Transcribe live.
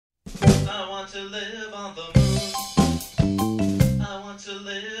I want to live on the moon. I want to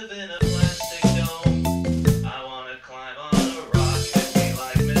live in a plastic dome. I want to climb on a rocket, be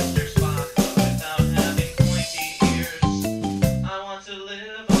like Mr. Spock, but without having pointy ears. I want to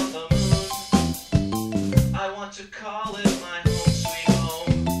live on the moon. I want to call it my home sweet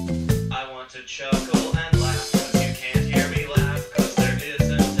home. I want to chuckle and laugh, 'cause you can't hear me laugh, 'cause there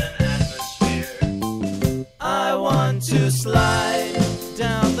isn't an atmosphere. I want to slide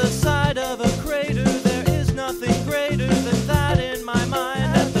down the side of a crater. There is nothing greater than that in my mind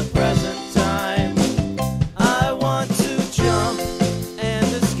at the present time. I want to jump and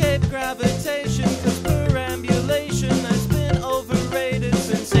escape gravitation, 'cause perambulation has been overrated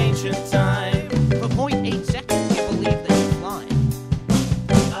since ancient time. For 0.8 seconds, you believe that you're flying.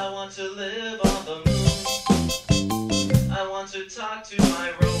 I want to live on the moon. I want to talk to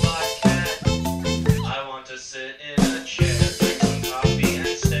my robot cat. I want to sit in a chair, drink some coffee,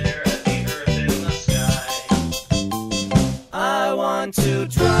 and stare at the earth in the sky. I want to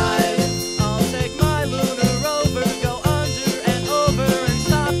drive. I'll take my lunar rover, go under and over, and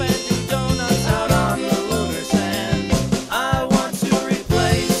stop and do donuts out on the lunar sand. I want to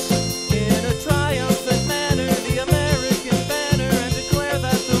replace, in a triumphant manner, the American banner, and declare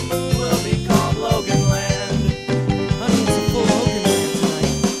that the moon will be called Logan Land. Honey, it's a full Logan Man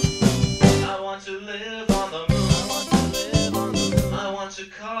tonight. I want to live on the moon.